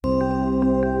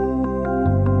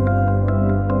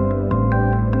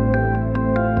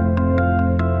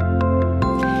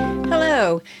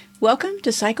Welcome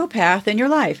to Psychopath in Your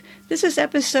Life. This is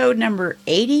episode number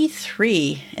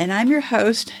 83, and I'm your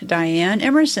host, Diane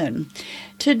Emerson.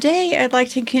 Today, I'd like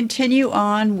to continue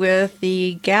on with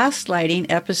the gaslighting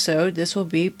episode. This will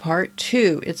be part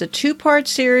 2. It's a 2-part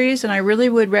series, and I really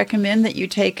would recommend that you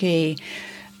take a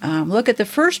look at the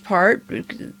first part,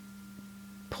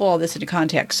 pull all this into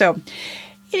context. So,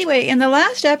 anyway, in the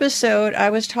last episode, I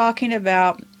was talking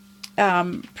about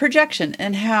projection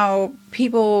and how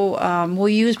people will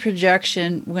use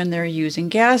projection when they're using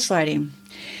gaslighting.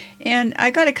 And I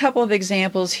got a couple of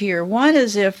examples here. One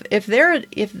is if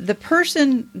the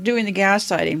person doing the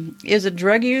gaslighting is a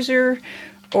drug user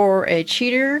or a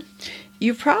cheater,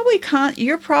 you're probably going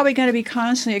to be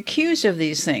constantly accused of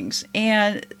these things.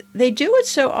 And they do it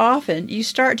so often, you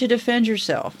start to defend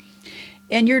yourself.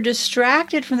 And you're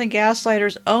distracted from the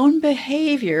gaslighter's own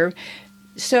behavior.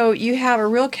 So you have a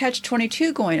real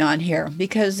catch-22 going on here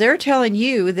because they're telling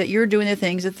you that you're doing the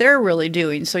things that they're really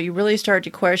doing. So you really start to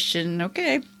question,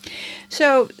 okay.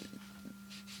 So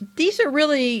these are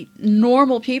really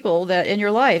normal people that in your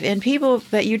life and people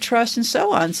that you trust and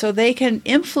so on. So they can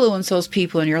influence those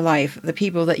people in your life, the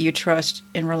people that you trust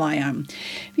and rely on.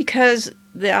 Because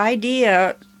the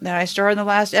idea that I started in the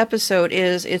last episode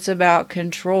is it's about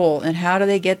control. And how do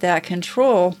they get that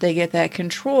control? They get that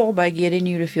control by getting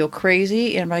you to feel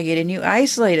crazy and by getting you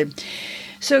isolated.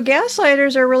 So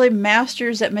gaslighters are really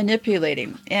masters at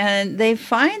manipulating. And they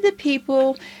find the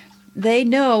people they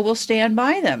know will stand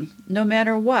by them no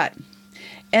matter what.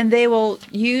 And they will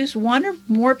use one or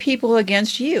more people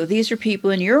against you. These are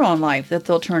people in your own life that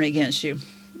they'll turn against you.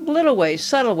 Little ways,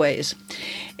 subtle ways.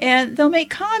 And they'll make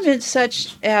comments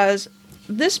such as,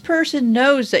 this person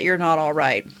knows that you're not all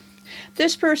right.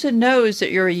 This person knows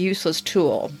that you're a useless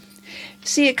tool.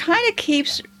 See, it kind of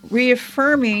keeps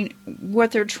reaffirming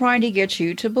what they're trying to get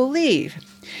you to believe.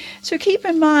 So keep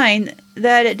in mind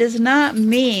that it does not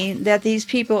mean that these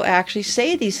people actually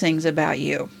say these things about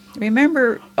you.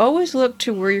 Remember, always look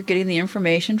to where you're getting the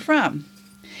information from.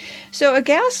 So a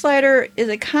gaslighter is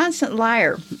a constant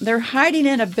liar. They're hiding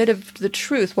in a bit of the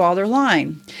truth while they're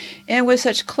lying. And with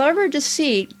such clever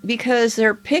deceit, because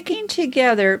they're picking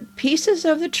together pieces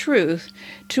of the truth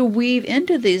to weave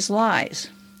into these lies.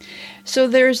 So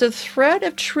there's a thread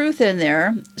of truth in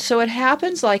there, so it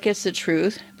happens like it's the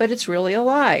truth, but it's really a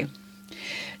lie.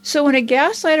 So when a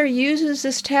gaslighter uses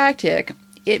this tactic,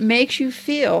 it makes you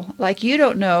feel like you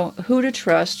don't know who to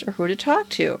trust or who to talk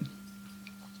to.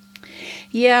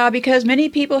 Yeah, because many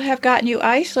people have gotten you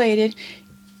isolated.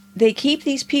 They keep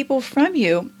these people from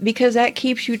you because that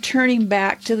keeps you turning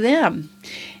back to them.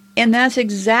 And that's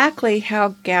exactly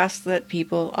how gaslit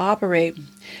people operate.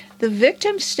 The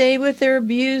victims stay with their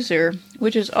abuser,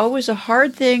 which is always a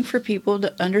hard thing for people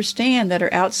to understand that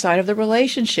are outside of the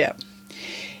relationship.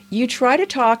 You try to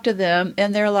talk to them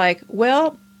and they're like,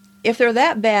 well, if they're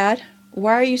that bad,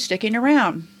 why are you sticking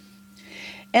around?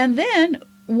 And then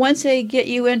once they get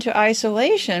you into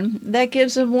isolation, that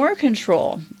gives them more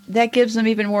control. That gives them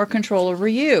even more control over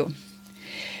you.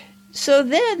 So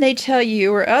then they tell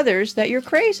you or others that you're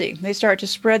crazy. They start to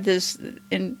spread this.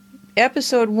 In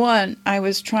episode 1, I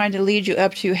was trying to lead you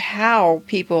up to how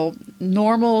people,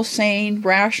 normal, sane,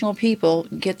 rational people,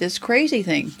 get this crazy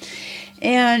thing.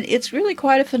 And it's really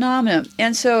quite a phenomenon.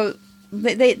 And so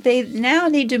they now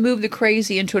need to move the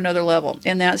crazy into another level,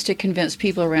 and that's to convince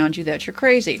people around you that you're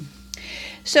crazy.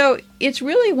 So it's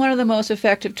really one of the most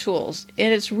effective tools,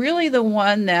 and it's really the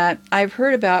one that I've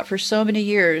heard about for so many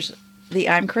years, the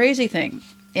I'm crazy thing.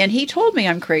 And he told me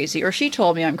I'm crazy, or she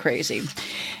told me I'm crazy.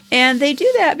 And they do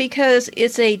that because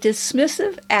it's a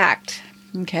dismissive act,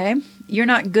 okay? You're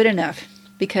not good enough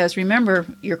because, remember,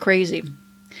 you're crazy.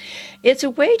 It's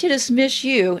a way to dismiss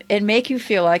you and make you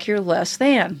feel like you're less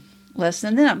than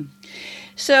them.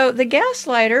 So the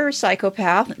gaslighter or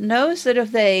psychopath knows that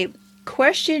if they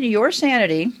question your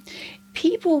sanity,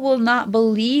 people will not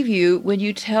believe you when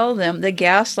you tell them the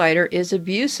gaslighter is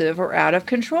abusive or out of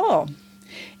control.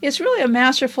 It's really a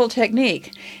masterful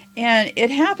technique, and it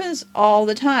happens all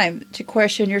the time to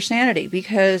question your sanity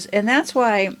and that's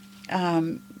why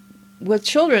with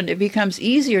children it becomes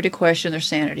easier to question their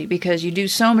sanity because you do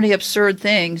so many absurd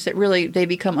things that really they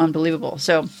become unbelievable.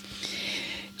 So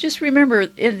just remember,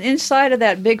 inside of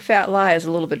that big fat lie is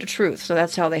a little bit of truth, so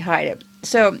that's how they hide it.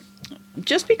 So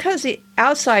just because the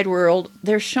outside world,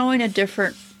 they're showing a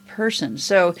different person.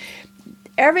 So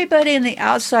everybody in the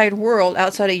outside world,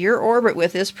 outside of your orbit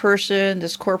with this person,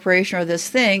 this corporation, or this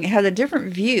thing, has a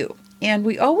different view. And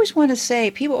we always want to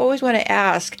say, people always want to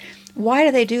ask, why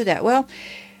do they do that? Well,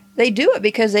 they do it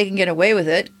because they can get away with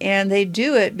it, and they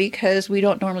do it because we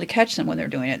don't normally catch them when they're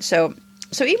doing it. So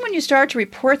So even when you start to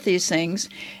report these things,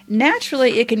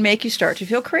 naturally it can make you start to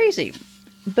feel crazy.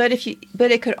 But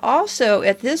it could also,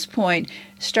 at this point,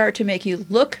 start to make you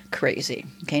look crazy.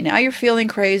 Okay, now you're feeling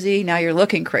crazy, now you're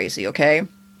looking crazy, okay?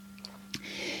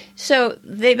 So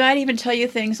they might even tell you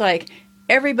things like,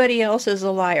 everybody else is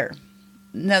a liar.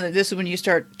 Now, this is when you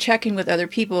start checking with other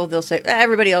people, they'll say,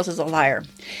 everybody else is a liar.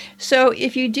 So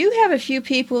if you do have a few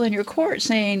people in your court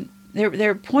saying,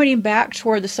 they're pointing back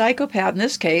toward the psychopath in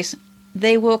this case,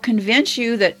 they will convince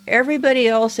you that everybody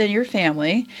else in your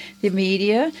family, the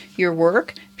media, your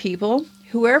work, people,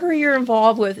 whoever you're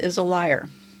involved with is a liar.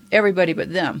 Everybody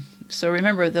but them. So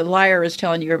remember, the liar is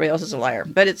telling you everybody else is a liar.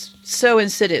 But it's so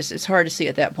insidious, it's hard to see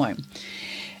at that point.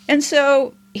 And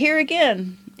so here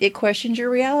again, it questions your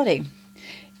reality.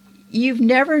 You've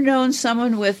never known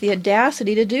someone with the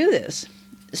audacity to do this.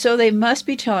 So they must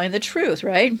be telling the truth,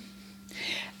 right?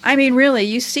 I mean, really,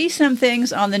 you see some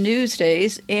things on the news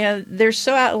days, and they're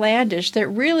so outlandish that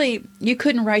really you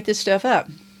couldn't write this stuff up.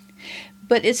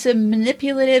 But it's a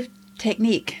manipulative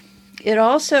technique. It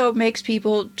also makes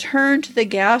people turn to the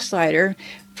gaslighter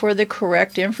for the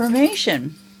correct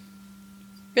information.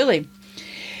 Really.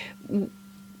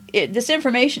 This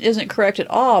information isn't correct at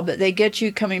all, but they get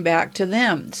you coming back to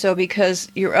them. So because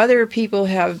your other people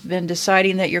have been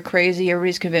deciding that you're crazy,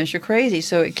 everybody's convinced you're crazy,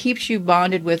 so it keeps you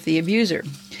bonded with the abuser.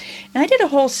 And I did a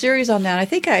whole series on that. I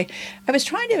think I was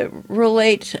trying to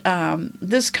relate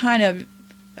this kind of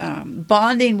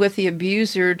bonding with the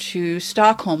abuser to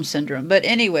Stockholm Syndrome. But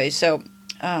anyway, so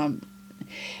at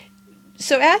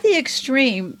the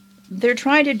extreme, they're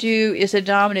trying to do is to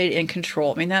dominate and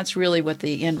control. I mean, that's really what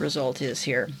the end result is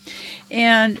here.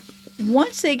 And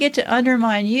once they get to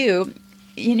undermine you,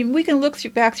 we can look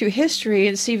back through history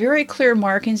and see very clear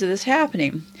markings of this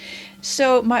happening.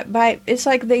 So it's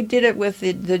like they did it with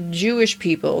the Jewish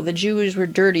people. The Jews were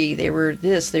dirty. They were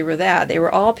this. They were that. They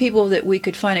were all people that we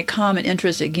could find a common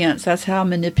interest against. That's how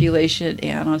manipulation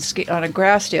and on a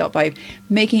graph scale, by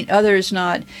making others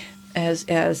not as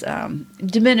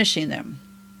diminishing them.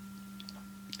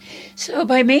 So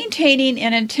by maintaining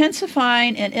and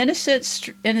intensifying an incessant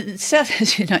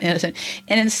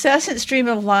stream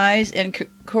of lies and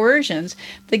coercions,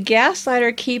 the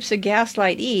gaslighter keeps a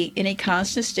gaslightee in a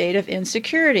constant state of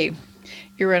insecurity.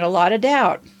 You're in a lot of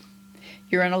doubt.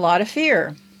 You're in a lot of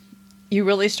fear. You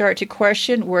really start to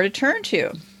question where to turn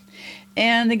to.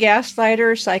 And the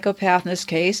gaslighter, psychopath in this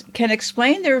case, can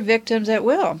explain their victims at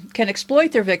will, can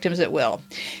exploit their victims at will.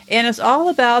 And it's all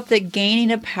about the gaining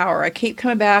of power. I keep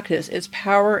coming back to this. It's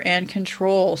power and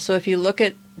control. So if you look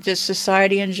at just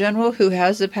society in general, who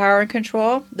has the power and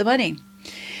control? The money.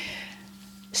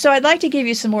 So I'd like to give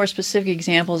you some more specific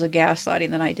examples of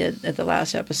gaslighting than I did at the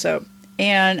last episode.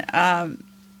 And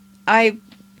I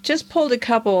just pulled a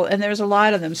couple, and there's a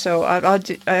lot of them. So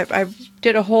I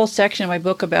did a whole section in my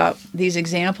book about these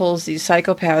examples these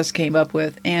psychopaths came up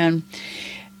with, and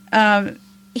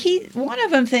one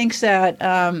of them thinks that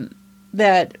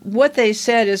that what they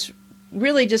said is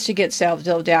really just to get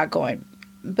self-doubt going.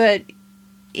 But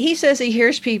he says he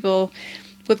hears people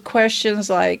with questions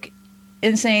like,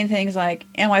 and saying things like,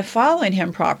 "Am I following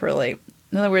him properly?"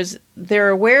 In other words, they're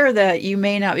aware that you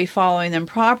may not be following them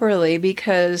properly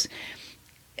because.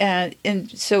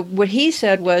 And so what he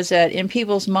said was that in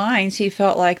people's minds, he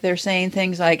felt like they're saying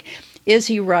things like, is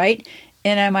he right?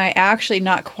 And am I actually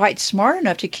not quite smart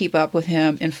enough to keep up with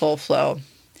him in full flow?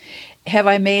 Have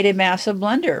I made a massive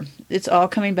blunder? It's all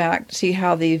coming back to see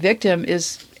how the victim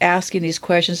is asking these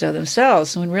questions of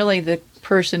themselves, when really the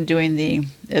person doing the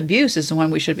abuse is the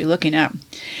one we should be looking at.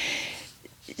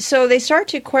 So they start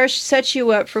to set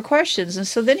you up for questions. And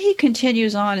so then he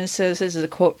continues on and says, this is a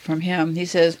quote from him. He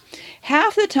says,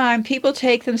 half the time people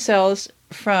take themselves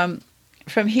from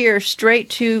here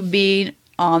straight to being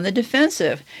on the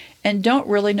defensive and don't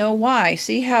really know why.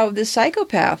 See how the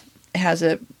psychopath has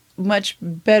a much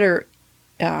better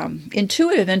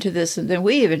intuitive into this than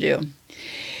we even do.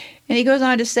 And he goes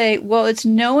on to say, well, it's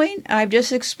knowing I've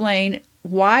just explained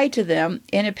why to them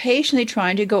and impatiently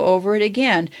trying to go over it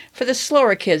again for the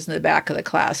slower kids in the back of the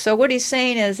class. So what he's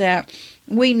saying is that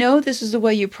we know this is the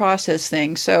way you process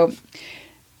things, so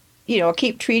I'll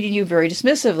keep treating you very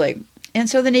dismissively.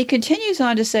 And so then he continues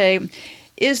on to say,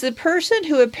 is the person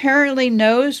who apparently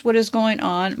knows what is going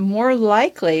on more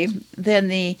likely than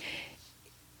the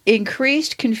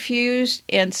increased, confused,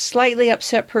 and slightly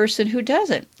upset person who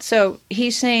doesn't? So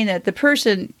he's saying that the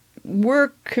person, we're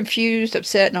confused,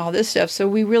 upset, and all this stuff, so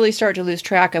we really start to lose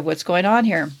track of what's going on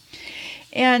here.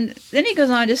 And then he goes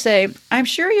on to say, I'm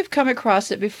sure you've come across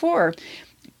it before,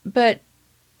 but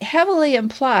heavily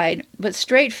implied, but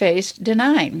straight-faced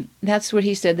denying. That's what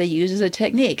he said they use as a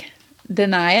technique.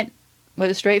 Deny it,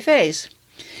 with a straight face.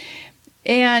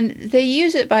 And they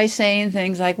use it by saying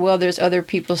things like, well, there's other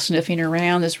people sniffing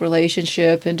around this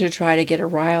relationship and to try to get a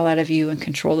rile out of you and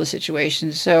control the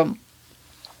situation. So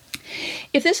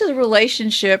if this is a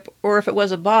relationship or if it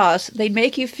was a boss, they'd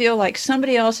make you feel like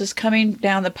somebody else is coming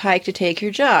down the pike to take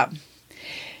your job.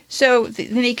 So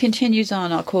then he continues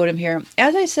on, I'll quote him here.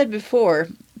 As I said before,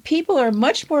 people are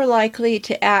much more likely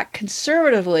to act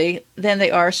conservatively than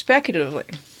they are speculatively.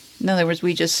 In other words,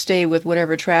 we just stay with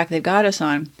whatever track they've got us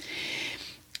on.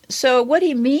 So what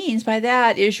he means by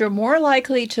that is you're more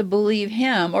likely to believe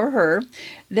him or her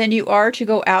than you are to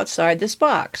go outside this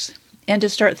box and to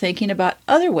start thinking about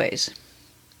other ways.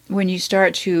 When you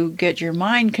start to get your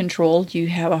mind controlled, you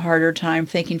have a harder time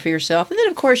thinking for yourself. And then,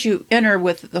 of course, you enter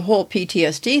with the whole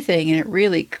PTSD thing, and it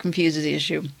really confuses the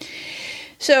issue.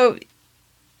 So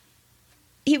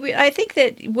I think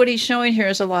that what he's showing here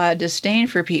is a lot of disdain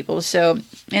for people. So,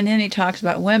 and then he talks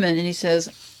about women, and he says,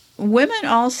 women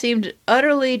all seem to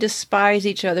utterly despise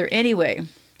each other anyway.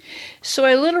 So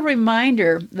a little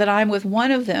reminder that I'm with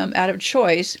one of them out of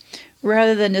choice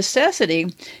rather than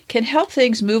necessity can help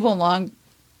things move along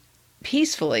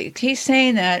peacefully. He's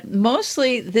saying that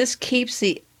mostly this keeps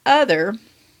the other,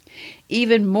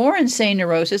 even more insane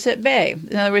neurosis at bay.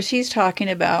 In other words, he's talking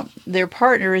about their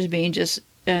partner as being just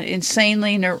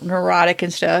insanely neurotic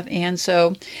and stuff, and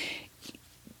so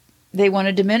they want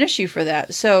to diminish you for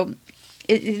that. So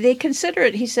they consider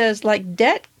it, he says, like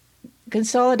debt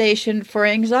consolidation for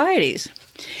anxieties.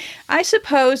 I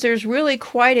suppose there's really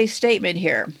quite a statement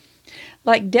here.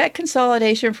 Like debt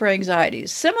consolidation for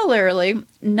anxieties. Similarly,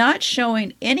 not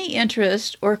showing any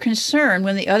interest or concern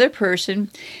when the other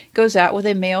person goes out with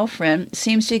a male friend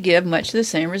seems to give much the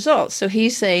same results. So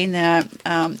he's saying that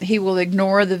he will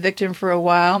ignore the victim for a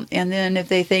while, and then if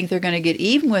they think they're going to get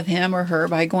even with him or her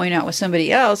by going out with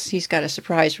somebody else, he's got a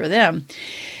surprise for them.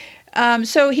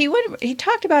 So he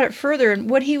talked about it further, and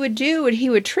what he would do, he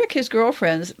would trick his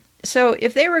girlfriends. So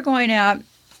if they were going out,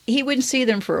 he wouldn't see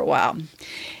them for a while.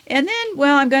 And then,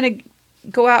 well, I'm going to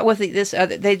go out with this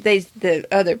other.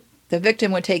 The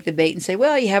victim would take the bait and say,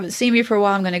 "Well, you haven't seen me for a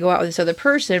while. I'm going to go out with this other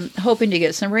person, hoping to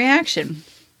get some reaction."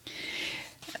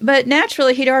 But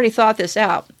naturally, he'd already thought this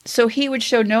out, so he would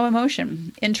show no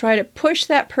emotion and try to push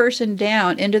that person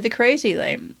down into the crazy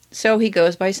lane. So he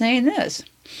goes by saying this: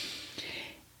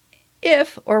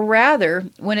 if, or rather,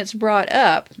 when it's brought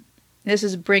up, this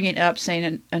is bringing up,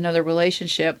 saying another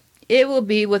relationship, it will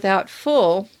be without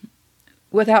fail,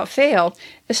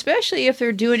 especially if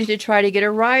they're doing it to try to get a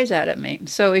rise out of me.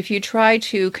 So if you try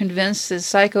to convince the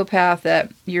psychopath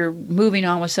that you're moving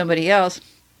on with somebody else,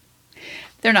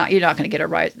 you're not going to get a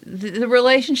rise. The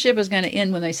relationship is going to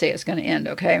end when they say it's going to end,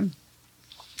 okay?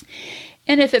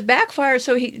 And if it backfires,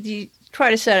 so you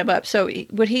try to set him up. So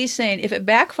what he's saying, if it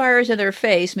backfires in their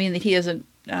face, meaning that he doesn't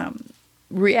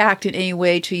react in any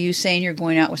way to you saying you're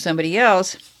going out with somebody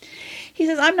else, he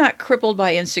says, I'm not crippled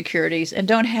by insecurities and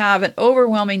don't have an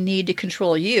overwhelming need to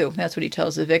control you. That's what he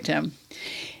tells the victim.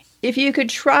 If you could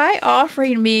try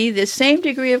offering me the same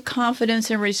degree of confidence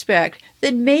and respect,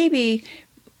 then maybe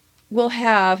we'll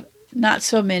have not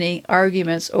so many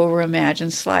arguments over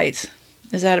imagined slights.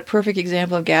 Is that a perfect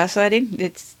example of gaslighting?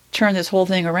 It's turned this whole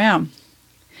thing around.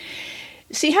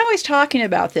 See how he's talking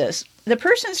about this. The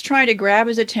person's trying to grab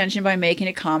his attention by making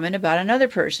a comment about another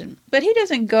person, but he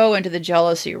doesn't go into the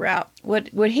jealousy route.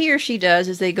 What he or she does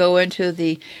is they go into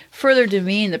the further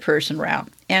demean the person route.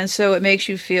 And so it makes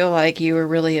you feel like you are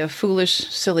really a foolish,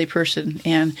 silly person,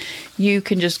 and you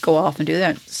can just go off and do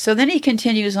that. So then he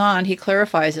continues on, he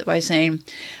clarifies it by saying,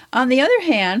 on the other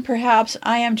hand, perhaps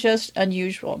I am just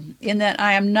unusual in that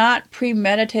I am not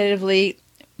premeditatively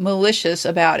malicious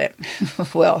about it.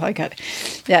 Well, I got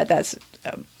that. That's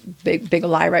a big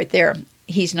lie right there.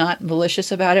 He's not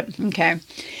malicious about it. Okay.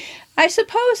 I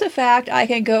suppose the fact I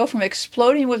can go from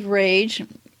exploding with rage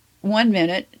 1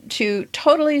 minute to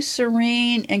totally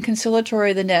serene and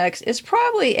conciliatory the next is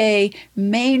probably a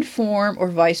main form or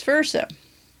vice versa.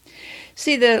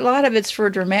 See, a lot of it's for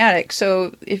dramatic.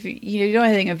 So if you don't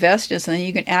have anything invested in something,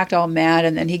 you can act all mad.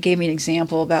 And then he gave me an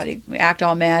example about act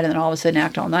all mad and then all of a sudden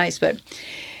act all nice. But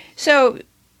so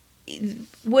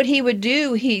what he would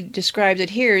do, he describes it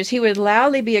here, is he would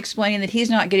loudly be explaining that he's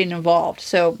not getting involved.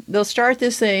 So they'll start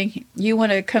this thing. You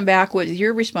want to come back with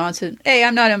your response, and, hey,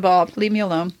 I'm not involved. Leave me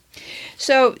alone.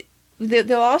 So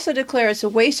they'll also declare it's a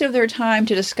waste of their time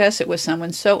to discuss it with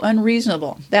someone so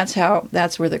unreasonable. That's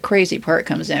where the crazy part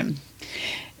comes in.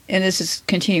 And this is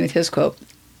continuing with his quote.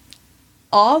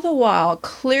 All the while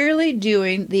clearly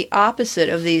doing the opposite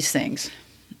of these things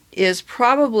is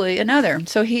probably another.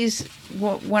 So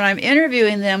when I'm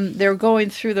interviewing them, they're going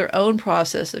through their own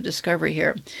process of discovery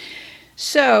here.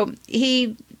 So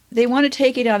they want to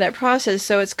take you down that process.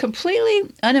 So it's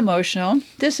completely unemotional,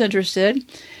 disinterested,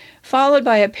 followed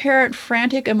by apparent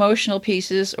frantic emotional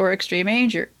pieces or extreme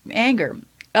anger.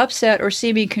 Upset or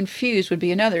seeming confused would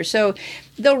be another. So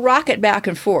they'll rocket back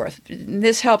and forth.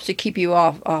 This helps to keep you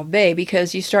off bay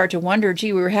because you start to wonder,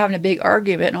 gee, we were having a big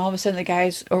argument and all of a sudden the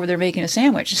guy's over there making a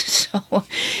sandwich. So,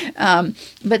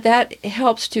 but that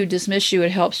helps to dismiss you.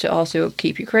 It helps to also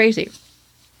keep you crazy.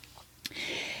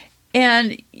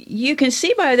 And you can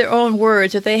see by their own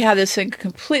words that they have this thing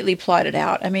completely plotted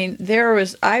out. I mean,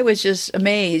 I was just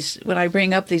amazed when I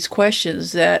bring up these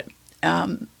questions that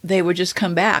they would just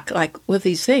come back like with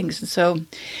these things. And so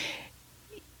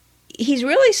he's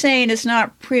really saying it's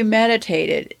not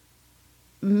premeditated.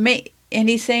 And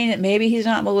he's saying that maybe he's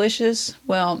not malicious.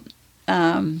 Well,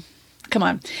 come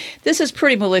on. This is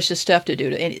pretty malicious stuff to do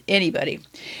to anybody.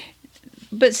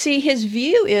 But see, his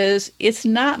view is it's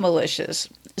not malicious.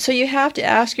 So you have to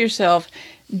ask yourself,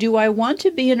 do I want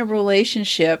to be in a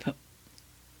relationship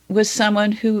with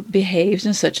someone who behaves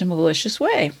in such a malicious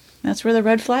way? That's where the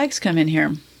red flags come in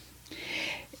here.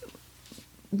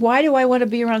 Why do I want to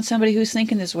be around somebody who's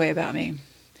thinking this way about me?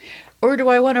 Or do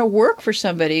I want to work for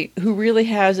somebody who really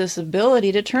has this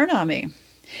ability to turn on me?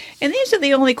 And these are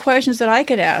the only questions that I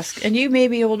could ask, and you may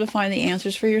be able to find the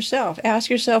answers for yourself. Ask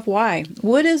yourself why.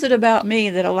 What is it about me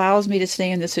that allows me to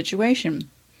stay in this situation?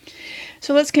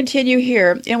 So let's continue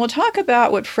here, and we'll talk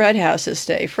about what Fred has to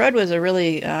say. Fred was a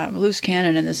really loose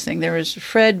cannon in this thing. There was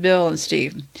Fred, Bill, and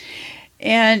Steve.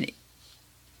 And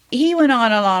he went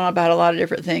on and on about a lot of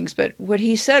different things, but what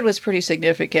he said was pretty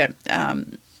significant.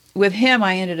 With him,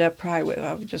 I ended up probably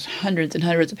with just hundreds and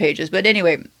hundreds of pages. But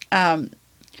anyway,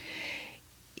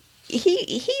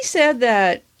 he said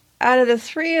that out of the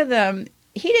three of them,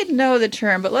 he didn't know the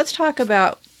term, but let's talk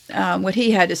about what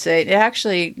he had to say.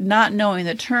 Actually, not knowing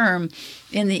the term,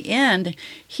 in the end,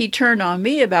 he turned on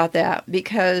me about that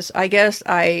because I guess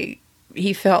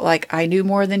he felt like I knew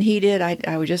more than he did.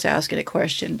 I was just asking a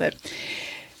question. But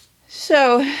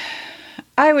so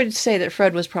I would say that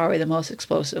Fred was probably the most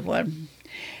explosive one.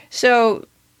 So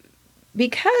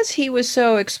because he was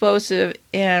so explosive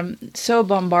and so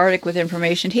bombarded with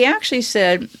information, he actually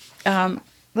said,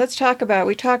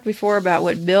 we talked before about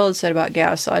what Bill had said about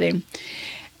gaslighting.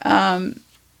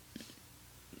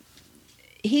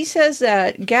 He says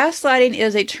that gaslighting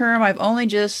is a term I've only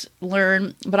just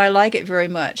learned, but I like it very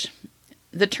much.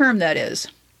 The term, that is.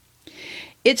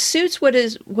 It suits what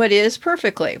is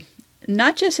perfectly,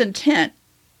 not just intent,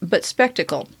 but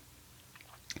spectacle.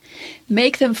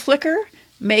 Make them flicker,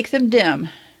 make them dim.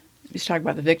 He's talking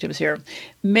about the victims here.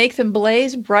 Make them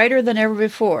blaze brighter than ever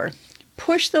before.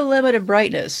 Push the limit of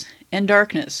brightness and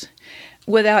darkness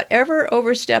without ever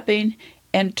overstepping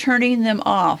and turning them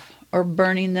off or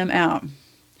burning them out.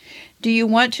 Do you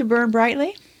want to burn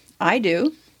brightly? I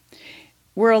do.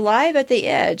 We're alive at the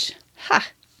edge. Ha!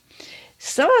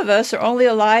 Some of us are only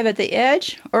alive at the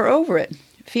edge or over it,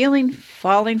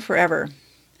 falling forever.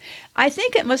 I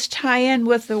think it must tie in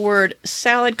with the word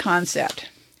salad concept.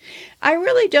 I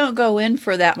really don't go in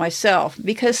for that myself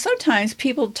because sometimes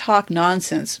people talk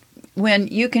nonsense when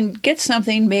you can get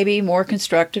something maybe more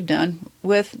constructive done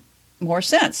with more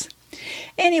sense.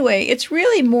 Anyway, it's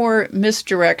really more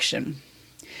misdirection.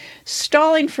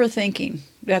 Stalling for thinking.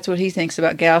 That's what he thinks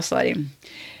about gaslighting.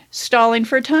 Stalling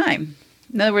for time.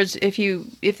 In other words,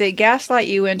 if they gaslight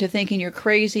you into thinking you're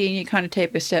crazy and you kind of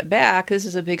take a step back, this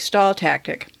is a big stall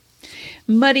tactic.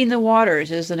 Muddying the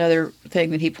waters is another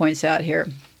thing that he points out here.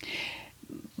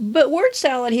 But word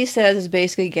salad, he says, is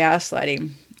basically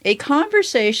gaslighting. A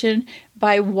conversation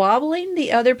by wobbling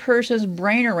the other person's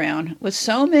brain around with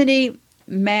so many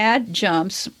mad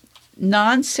jumps,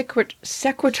 non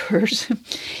sequiturs,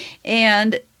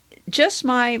 and just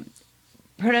my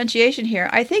pronunciation here.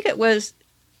 I think I was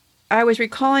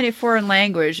recalling a foreign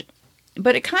language,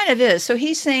 but it kind of is. So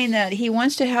he's saying that he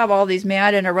wants to have all these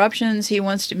mad interruptions. He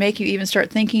wants to make you even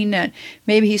start thinking that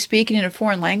maybe he's speaking in a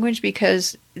foreign language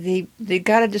because they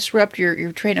got to disrupt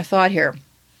your train of thought here.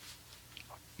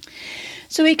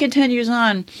 So he continues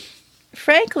on.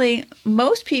 Frankly,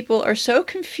 most people are so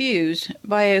confused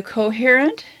by a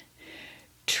coherent,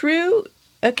 true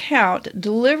account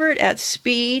delivered at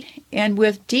speed and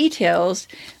with details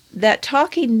that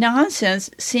talking nonsense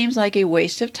seems like a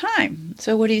waste of time.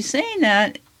 So what he's saying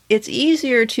that it's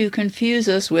easier to confuse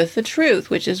us with the truth,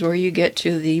 which is where you get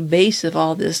to the base of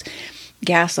all this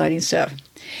gaslighting stuff.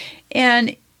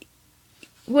 And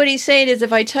what he's saying is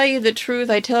if I tell you the truth,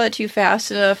 I tell it to you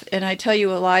fast enough, and I tell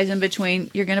you lies in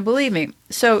between, you're going to believe me.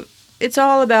 So it's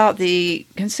all about the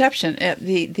conception,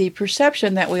 the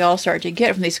perception that we all start to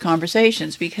get from these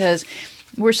conversations, because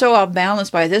we're so off balance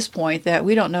by this point that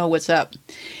we don't know what's up.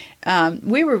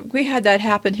 We had that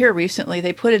happen here recently.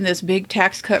 They put in this big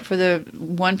tax cut for the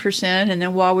 1%, and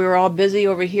then while we were all busy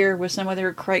over here with some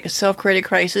other self-created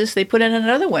crisis, they put in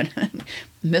another one.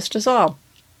 Missed us all.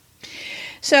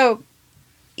 So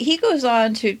he goes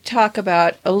on to talk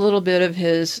about a little bit of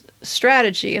his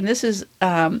strategy, and this is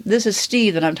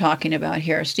Steve that I'm talking about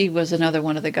here. Steve was another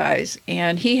one of the guys,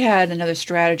 and he had another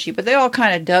strategy, but they all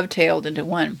kind of dovetailed into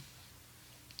one.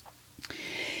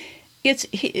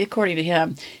 According to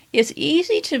him, it's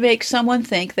easy to make someone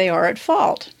think they are at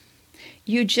fault.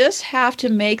 You just have to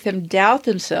make them doubt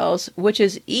themselves, which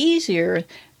is easier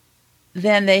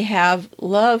than they have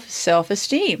low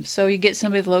self-esteem. So you get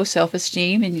somebody with low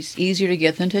self-esteem, and it's easier to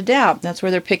get them to doubt. That's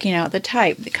where they're picking out the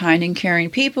type, the kind and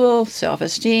caring people,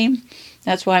 self-esteem.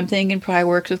 That's why I'm thinking probably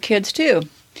works with kids too.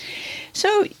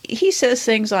 So he says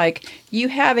things like, you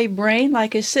have a brain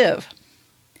like a sieve.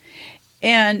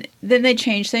 And then they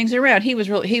change things around. He was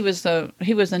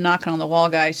the knocking on the wall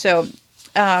guy. So,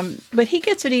 but he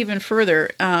gets it even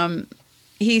further.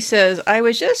 He says, it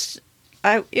was just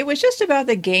about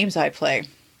the games I play.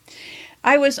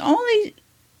 I was only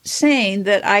saying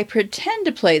that I pretend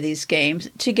to play these games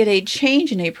to get a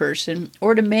change in a person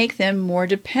or to make them more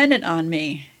dependent on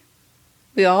me.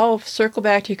 We all circle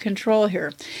back to control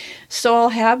here. So I'll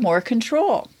have more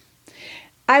control.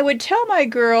 I would tell my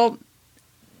girl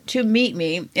to meet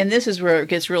me, and this is where it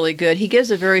gets really good. He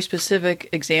gives a very specific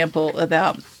example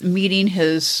about meeting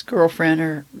his girlfriend,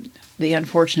 or the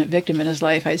unfortunate victim in his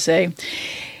life, I say.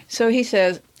 So he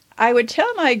says, I would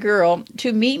tell my girl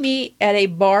to meet me at a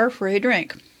bar for a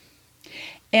drink.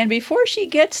 And before she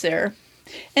gets there,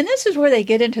 and this is where they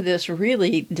get into this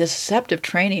really deceptive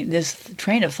this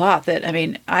train of thought that, I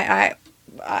mean,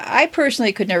 I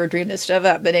personally could never dream this stuff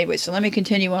up. But anyway, so let me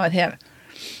continue on with him.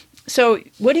 So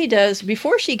what he does,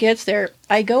 before she gets there,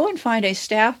 I go and find a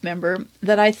staff member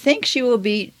that I think she will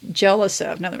be jealous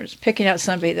of. In other words, picking out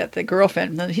somebody that the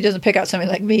girlfriend, he doesn't pick out somebody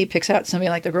like me, he picks out somebody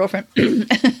like the girlfriend.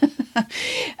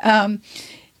 And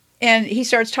he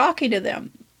starts talking to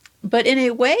them, but in a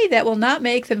way that will not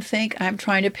make them think I'm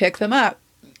trying to pick them up.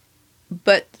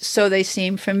 But so they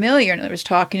seem familiar. In other words,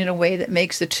 talking in a way that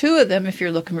makes the two of them, if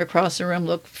you're looking across the room,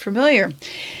 look familiar.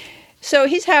 So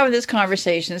he's having this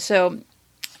conversation. So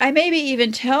I maybe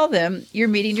even tell them, you're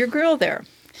meeting your girl there,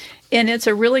 and it's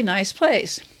a really nice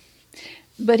place.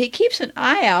 But he keeps an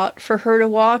eye out for her to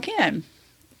walk in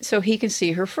so he can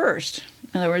see her first.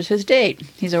 In other words, his date.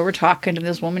 He's over talking to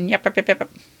this woman. Yep, yep, yep, yep.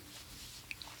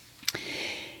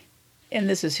 And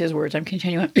this is his words. I'm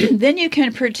continuing. Then you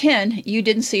can pretend you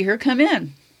didn't see her come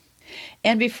in.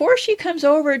 And before she comes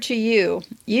over to you,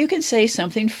 you can say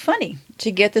something funny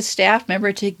to get the staff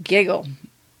member to giggle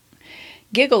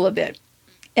a bit.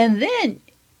 And then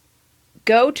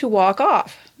go to walk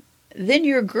off. Then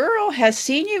your girl has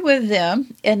seen you with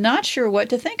them and not sure what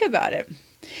to think about it.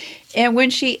 And when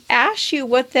she asks you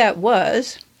what that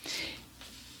was,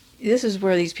 this is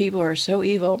where these people are so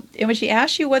evil. And when she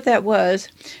asks you what that was,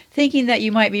 thinking that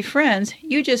you might be friends,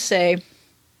 you just say,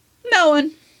 no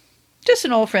one, just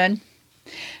an old friend.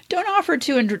 Don't offer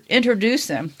to introduce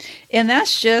them. And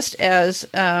that's just as,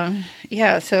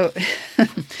 so,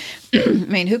 I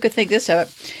mean, who could think this up?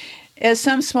 As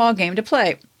some small game to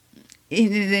play.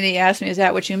 Then he asked me, is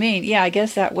that what you mean? Yeah, I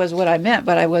guess that was what I meant,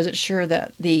 but I wasn't sure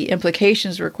that the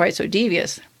implications were quite so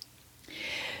devious.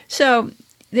 So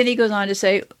then he goes on to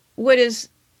say, what is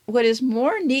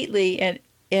more neatly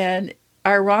and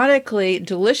ironically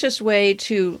delicious way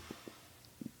to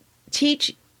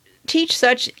teach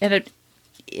such an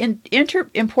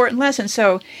important lesson.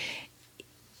 So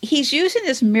he's using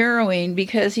this mirroring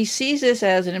because he sees this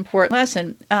as an important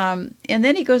lesson. And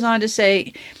then he goes on to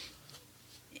say,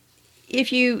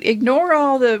 if you ignore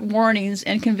all the warnings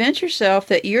and convince yourself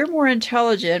that you're more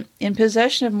intelligent, in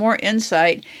possession of more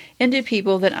insight into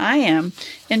people than I am,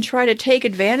 and try to take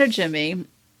advantage of me,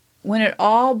 when it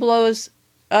all blows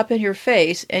up in your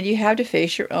face and you have to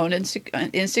face your own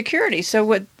insecurity. So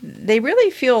what they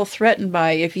really feel threatened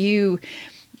by if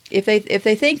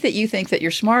they think that you think that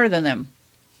you're smarter than them.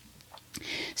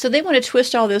 So they want to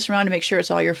twist all this around to make sure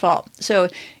it's all your fault. So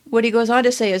what he goes on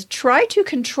to say is, try to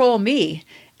control me,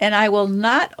 and I will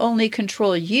not only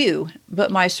control you,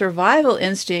 but my survival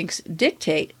instincts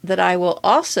dictate that I will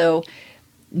also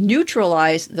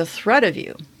neutralize the threat of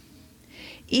you.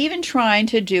 Even trying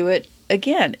to do it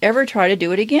again, ever try to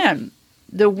do it again.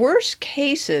 The worst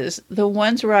cases, the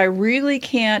ones where I really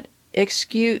can't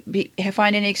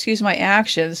find any excuse for my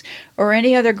actions or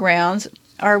any other grounds,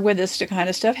 are when this kind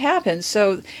of stuff happens.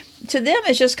 So to them,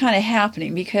 it's just kind of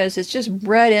happening because it's just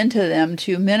bred into them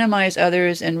to minimize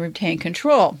others and retain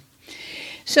control.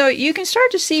 So you can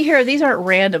start to see here, these aren't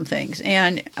random things.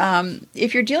 And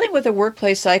if you're dealing with a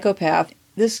workplace psychopath,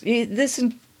 this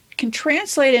can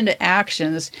translate into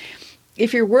actions.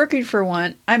 If you're working for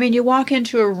one, I mean, you walk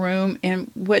into a room,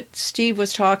 and what Steve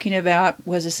was talking about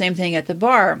was the same thing at the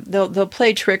bar. They'll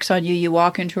play tricks on you. You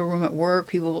walk into a room at work,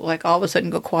 people like all of a sudden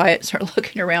go quiet, start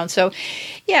looking around. So,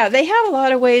 yeah, they have a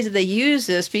lot of ways that they use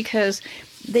this because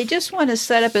they just want to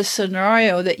set up a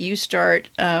scenario that you start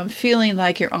feeling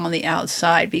like you're on the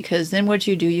outside, because then what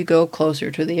you do, you go closer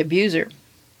to the abuser.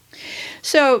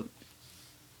 So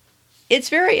it's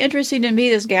very interesting to me,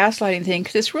 this gaslighting thing,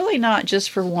 because it's really not just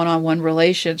for one-on-one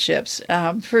relationships.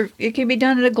 It can be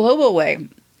done in a global way.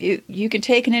 You can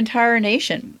take an entire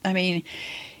nation. I mean,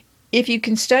 if you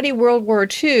can study World War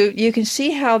II, you can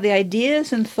see how the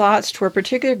ideas and thoughts toward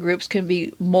particular groups can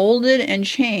be molded and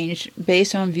changed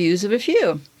based on views of a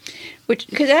few.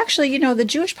 Because actually, the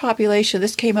Jewish population,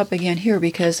 this came up again here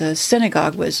because a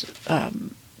synagogue was, a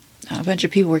bunch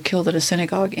of people were killed at a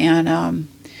synagogue. And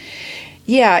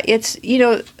yeah, it's,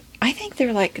 I think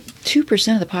they're like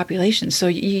 2% of the population. So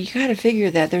you got to figure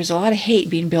that there's a lot of hate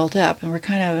being built up. And we're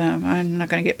kind of, I'm not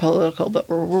going to get political, but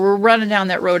we're running down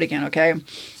that road again, okay,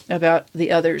 about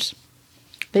the others.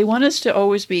 They want us to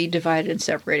always be divided and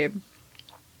separated.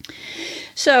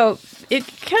 So it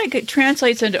kind of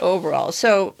translates into overall.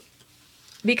 So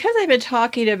because I've been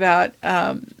talking about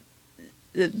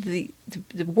the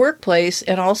workplace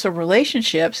and also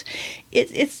relationships,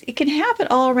 it can happen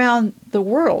all around the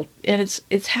world, and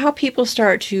it's how people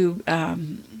start to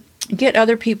get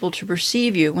other people to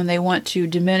perceive you when they want to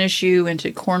diminish you and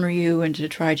to corner you and to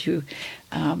try to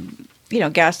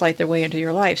gaslight their way into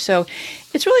your life. So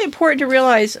it's really important to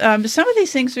realize some of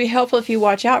these things will be helpful if you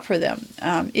watch out for them.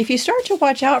 If you start to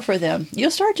watch out for them,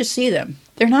 you'll start to see them.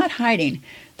 They're not hiding.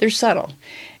 They're subtle.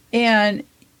 And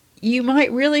you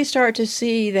might really start to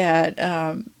see that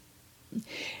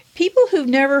people who've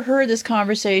never heard this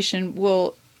conversation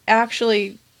will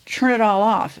actually turn it all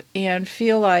off and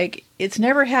feel like it's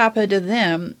never happened to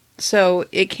them, so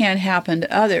it can't happen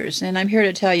to others. And I'm here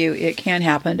to tell you it can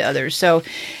happen to others. So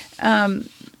then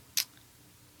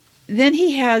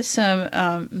he had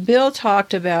some, Bill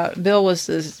was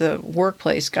the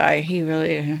workplace guy. He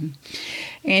really,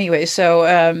 anyway,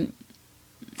 so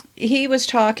he was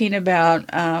talking about,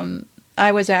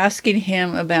 I was asking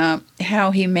him about how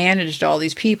he managed all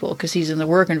these people because he's in the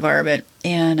work environment.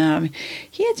 And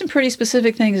he had some pretty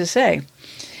specific things to say.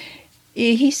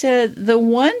 He said the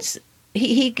ones,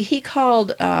 he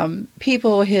called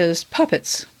people his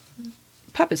puppets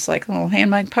like little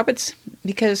hand-mic puppets,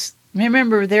 because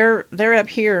remember, they're up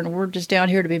here and we're just down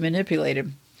here to be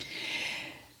manipulated.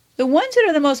 The ones that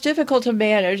are the most difficult to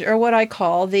manage are what I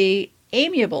call the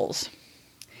amiables.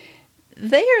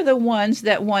 They are the ones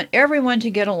that want everyone to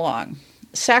get along,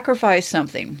 sacrifice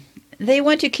something. They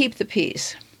want to keep the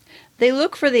peace. They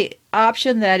look for the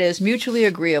option that is mutually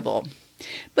agreeable.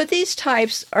 But these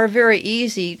types are very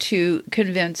easy to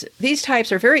convince. These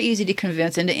types are very easy to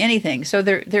convince into anything. So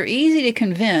they're easy to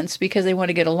convince because they want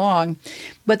to get along,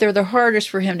 but they're the hardest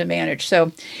for him to manage.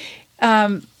 So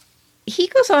he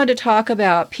goes on to talk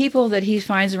about people that he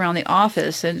finds around the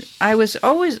office, and I've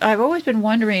always been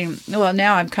wondering. Well,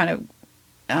 now I'm kind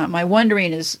of my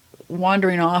wondering is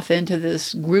wandering off into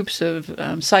this groups of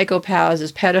psychopaths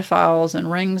as pedophiles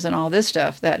and rings and all this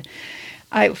stuff that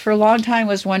I, for a long time,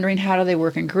 was wondering how do they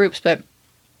work in groups. But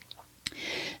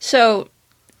so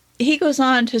he goes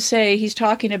on to say he's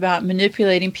talking about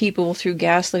manipulating people through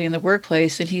gaslighting in the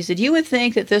workplace, and he said, you would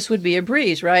think that this would be a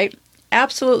breeze, right?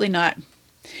 Absolutely not.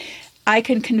 I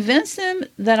can convince them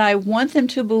that I want them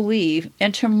to believe,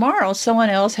 and tomorrow someone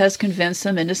else has convinced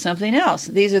them into something else.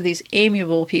 These are these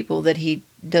amiable people that he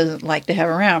doesn't like to have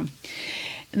around.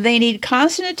 They need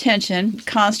constant attention,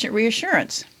 constant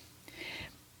reassurance.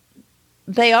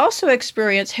 They also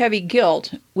experience heavy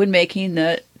guilt when making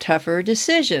the tougher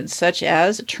decisions, such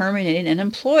as terminating an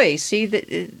employee. See,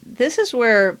 this is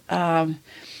where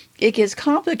it gets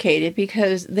complicated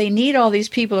because they need all these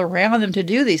people around them to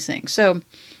do these things. So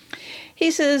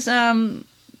he says,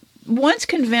 once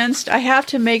convinced, I have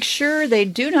to make sure they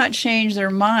do not change their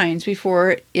minds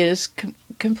before it is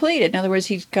completed. In other words,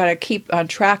 he's got to keep on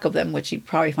track of them, which he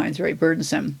probably finds very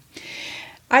burdensome.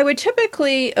 I would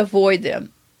typically avoid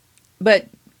them, but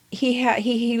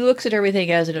he looks at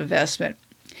everything as an investment.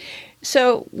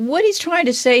 So what he's trying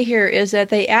to say here is that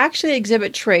they actually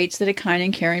exhibit traits that a kind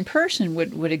and caring person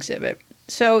would exhibit.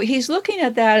 So he's looking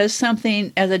at that as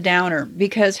something, as a downer,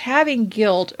 because having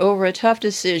guilt over a tough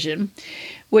decision,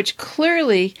 which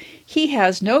clearly he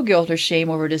has no guilt or shame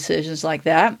over decisions like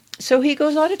that. So he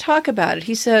goes on to talk about it.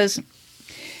 He says,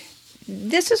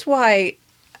 this is why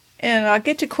And I'll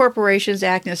get to corporations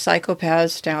acting as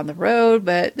psychopaths down the road,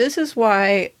 but this is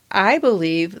why I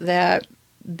believe that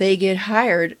they get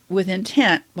hired with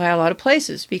intent by a lot of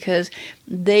places, because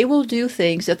they will do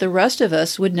things that the rest of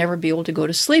us would never be able to go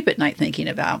to sleep at night thinking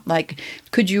about. Like,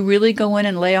 could you really go in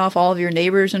and lay off all of your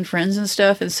neighbors and friends and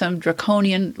stuff in some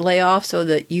draconian layoff so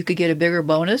that you could get a bigger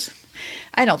bonus?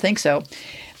 I don't think so,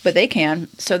 but they can.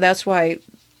 So that's why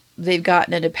they've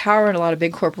gotten into power in a lot of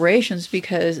big corporations,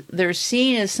 because they're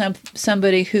seen as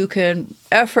somebody who can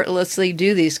effortlessly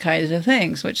do these kinds of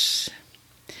things, which,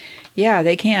 yeah,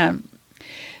 they can.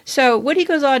 So what he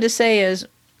goes on to say is,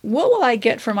 what will I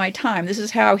get for my time? This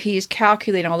is how he's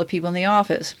calculating all the people in the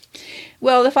office.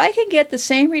 Well, if I can get the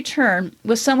same return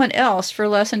with someone else for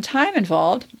less in time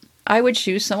involved, I would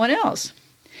choose someone else.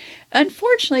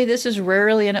 Unfortunately, this is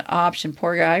rarely an option,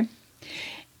 poor guy.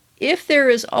 If there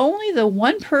is only the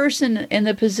one person in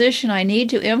the position I need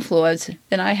to influence,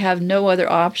 then I have no other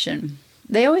option.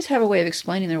 They always have a way of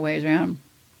explaining their ways around.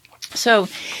 So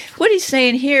what he's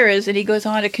saying here is, and he goes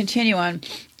on to continue on,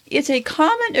 it's a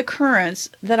common occurrence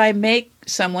that I make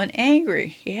someone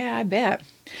angry. Yeah, I bet.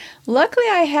 Luckily,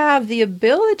 I have the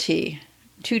ability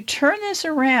to turn this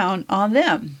around on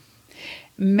them,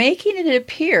 making it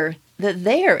appear that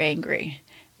they are angry,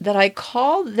 that I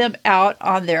call them out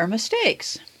on their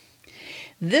mistakes.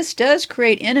 This does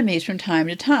create enemies from time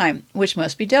to time, which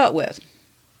must be dealt with.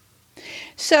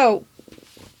 So,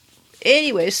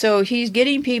 anyway, so he's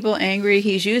getting people angry,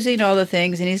 he's using all the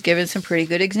things, and he's given some pretty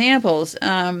good examples.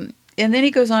 And then he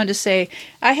goes on to say,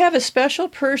 I have a special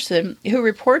person who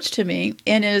reports to me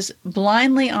and is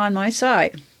blindly on my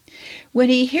side. When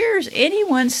he hears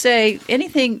anyone say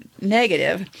anything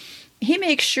negative, he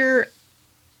makes sure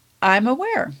I'm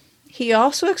aware. He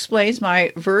also explains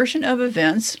my version of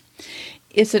events.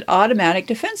 It's an automatic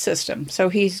defense system. So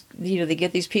they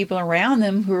get these people around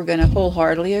them who are going to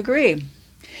wholeheartedly agree.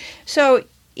 So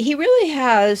he really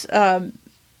has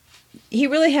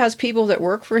people that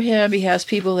work for him. He has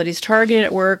people that he's targeting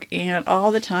at work, and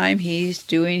all the time he's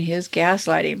doing his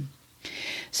gaslighting.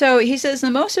 So he says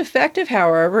the most effective,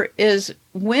 however, is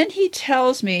when he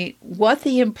tells me what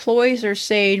the employees are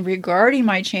saying regarding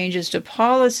my changes to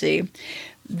policy.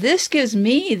 This gives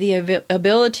me the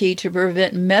ability to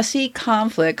prevent messy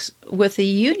conflicts with the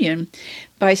union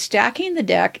by stacking the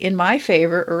deck in my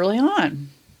favor early on.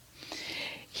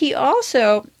 He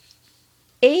also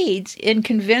aids in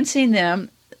convincing them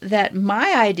that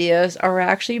my ideas are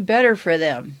actually better for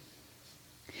them.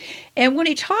 And when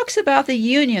he talks about the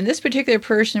union, this particular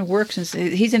person works,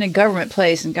 he's in a government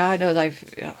place, and God knows I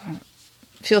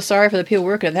feel sorry for the people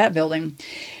working in that building.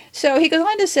 So he goes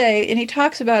on to say, and he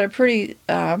talks about a pretty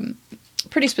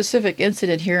specific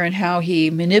incident here and how he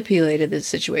manipulated the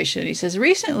situation. He says,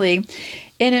 recently,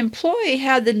 an employee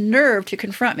had the nerve to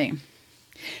confront me.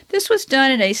 This was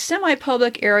done in a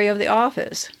semi-public area of the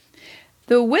office.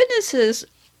 The witnesses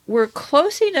were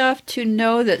close enough to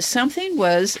know that something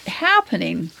was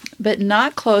happening, but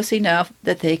not close enough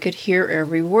that they could hear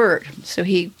every word. So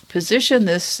he positioned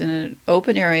this in an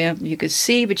open area. You could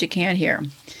see, but you can't hear.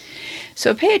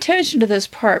 So pay attention to this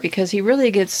part, because he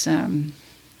really gets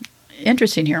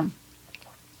interesting here.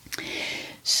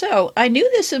 So I knew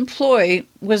this employee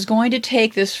was going to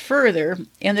take this further,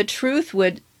 and the truth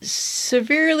would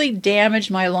severely damage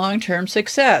my long-term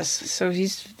success. So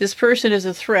this person is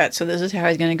a threat, so this is how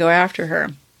he's going to go after her.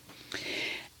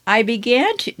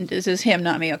 This is him,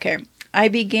 not me, okay. I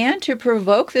began to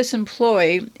provoke this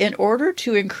employee in order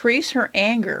to increase her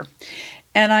anger,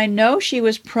 and I know she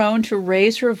was prone to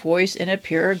raise her voice and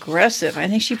appear aggressive. I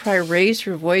think she probably raised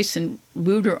her voice and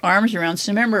moved her arms around.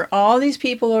 So remember, all these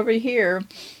people over here,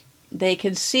 they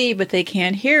can see, but they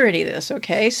can't hear any of this,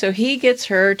 okay? So he gets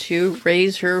her to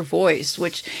raise her voice,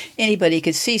 which anybody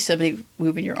could see, somebody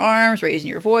moving your arms, raising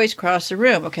your voice across the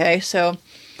room, okay? So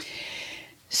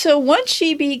once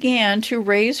she began to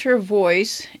raise her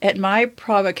voice at my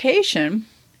provocation,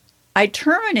 I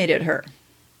terminated her,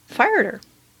 fired her,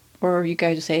 or you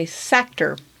guys say sacked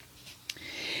her.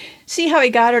 See how he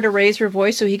got her to raise her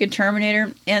voice so he could terminate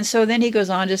her? And so then he goes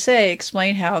on to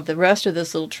explain how the rest of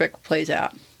this little trick plays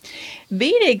out.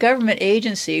 Being a government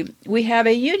agency, we have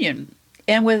a union,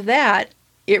 and with that,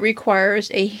 it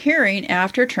requires a hearing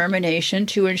after termination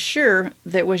to ensure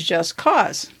that was just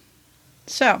cause.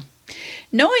 So,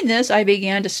 knowing this, I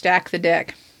began to stack the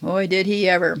deck. Boy, did he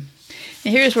ever. And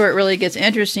here's where it really gets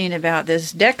interesting about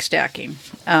this deck stacking.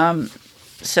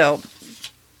 So,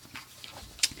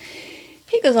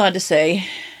 he goes on to say,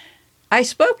 I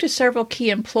spoke to several key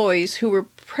employees who were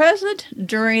present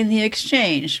during the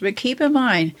exchange, but keep in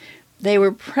mind, They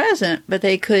were present, but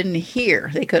they couldn't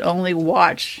hear. They could only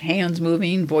watch, hands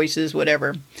moving, voices,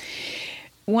 whatever.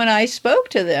 When I spoke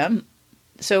to them,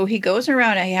 so he goes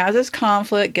around and he has this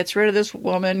conflict, gets rid of this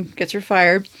woman, gets her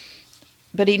fired,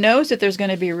 but he knows that there's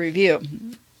going to be a review.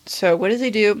 So what does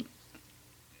he do?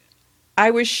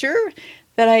 I was sure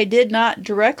that I did not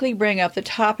directly bring up the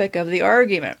topic of the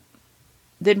argument.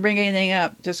 Didn't bring anything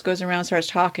up, just goes around and starts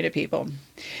talking to people.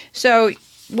 So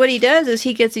what he does is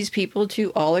he gets these people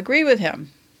to all agree with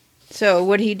him. So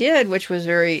what he did, which was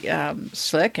very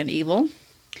slick and evil,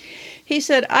 he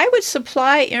said, I would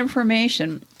supply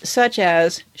information such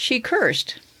as she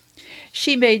cursed,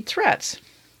 she made threats,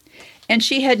 and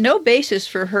she had no basis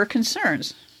for her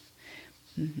concerns.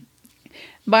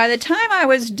 By the time I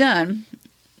was done,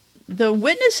 the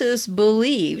witnesses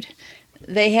believed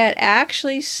they had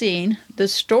actually seen the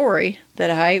story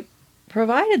that I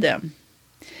provided them.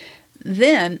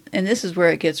 Then, and this is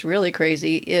where it gets really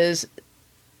crazy, is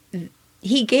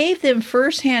he gave them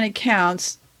firsthand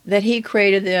accounts that he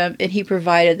created them and he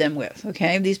provided them with.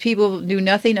 Okay, these people knew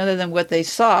nothing other than what they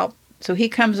saw. So he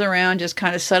comes around, just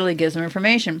kind of subtly gives them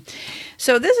information.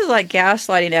 So this is like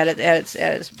gaslighting at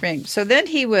its ring. So then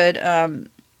he would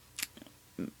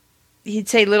he'd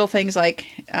say little things like,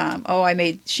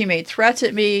 she made threats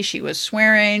at me, she was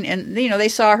swearing, and they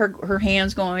saw her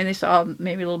hands going, they saw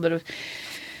maybe a little bit of.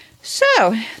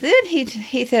 So then he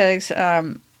thinks,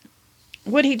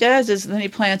 what he does is then he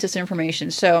plants this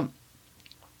information. So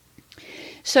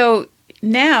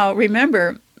now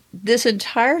remember, this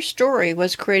entire story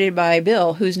was created by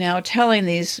Bill, who's now telling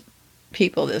these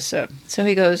people this. So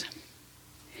he goes,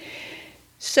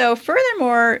 so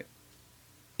furthermore,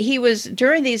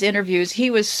 during these interviews,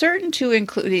 he was certain to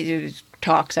include,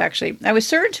 talks actually, I was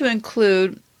certain to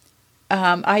include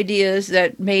ideas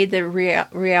that made the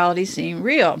reality seem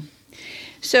real.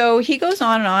 So he goes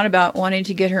on and on about wanting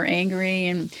to get her angry.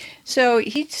 And so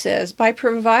he says, by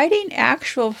providing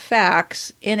actual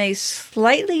facts in a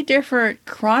slightly different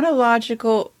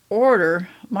chronological order,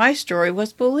 my story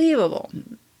was believable.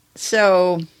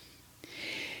 So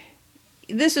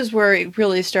this is where it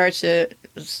really starts to,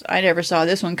 I never saw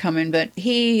this one coming, but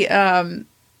he, when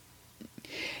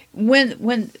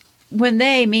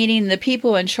they, meaning the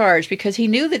people in charge, because he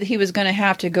knew that he was going to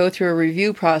have to go through a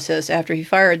review process after he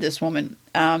fired this woman.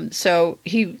 So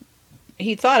he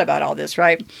thought about all this,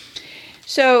 right?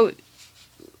 So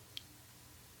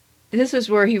this is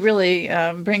where he really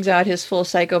brings out his full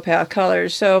psychopath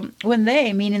colors. So when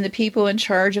they, meaning the people in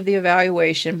charge of the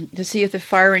evaluation to see if the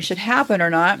firing should happen or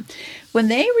not, when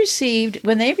they received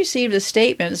the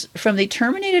statements from the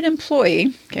terminated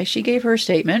employee, okay, she gave her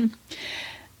statement,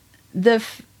 the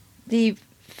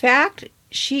fact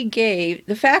she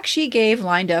gave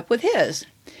lined up with his,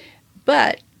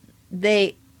 but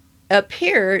they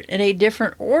appeared in a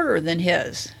different order than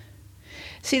his.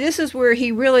 See, this is where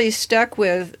he really stuck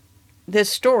with this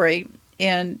story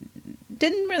and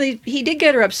he did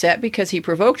get her upset because he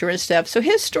provoked her and stuff. So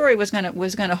his story was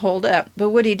gonna hold up. But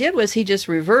what he did was he just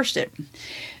reversed it.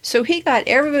 So he got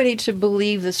everybody to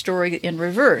believe the story in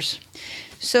reverse.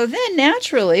 So then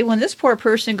naturally, when this poor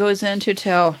person goes in to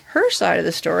tell her side of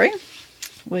the story,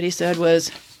 what he said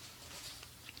was,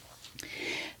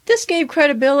 this gave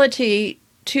credibility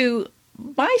to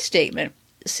my statement,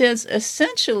 since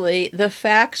essentially the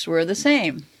facts were the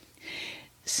same.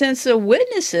 Since the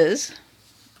witnesses,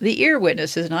 the ear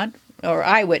witnesses,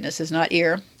 eyewitnesses, not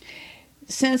ear,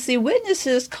 since the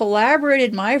witnesses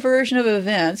collaborated my version of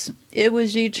events, it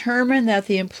was determined that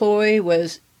the employee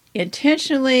was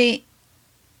intentionally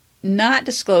not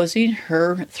disclosing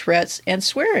her threats and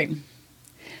swearing.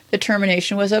 The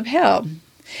termination was upheld.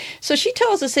 So she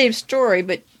tells the same story,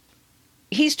 but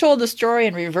he's told the story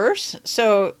in reverse.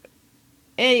 So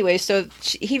anyway, so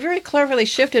he very cleverly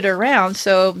shifted around.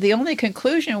 So the only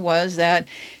conclusion was that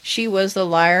she was the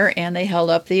liar and they held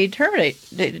up the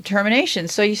termination.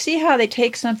 So you see how they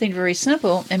take something very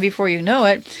simple and before you know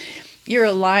it, you're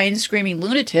a lying, screaming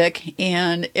lunatic,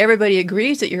 and everybody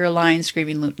agrees that you're a lying,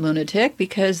 screaming lunatic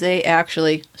because they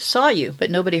actually saw you, but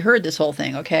nobody heard this whole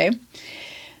thing, okay?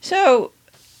 So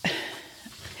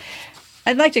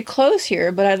I'd like to close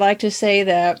here, but I'd like to say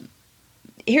that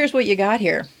here's what you got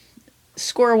here.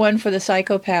 Score 1 for the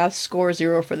psychopath, score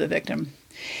 0 for the victim.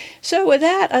 So with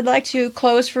that, I'd like to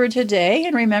close for today.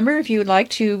 And remember, if you would like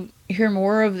to hear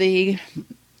more of the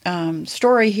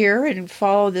story here and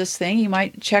follow this thing, you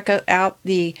might check out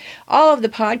all of the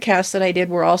podcasts that I did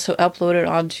were also uploaded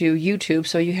onto YouTube,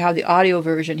 so you have the audio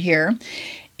version here.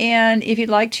 And if you'd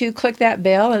like to click that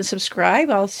bell and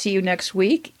subscribe, I'll see you next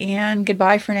week. And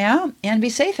goodbye for now, and be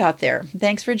safe out there.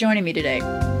 Thanks for joining me today.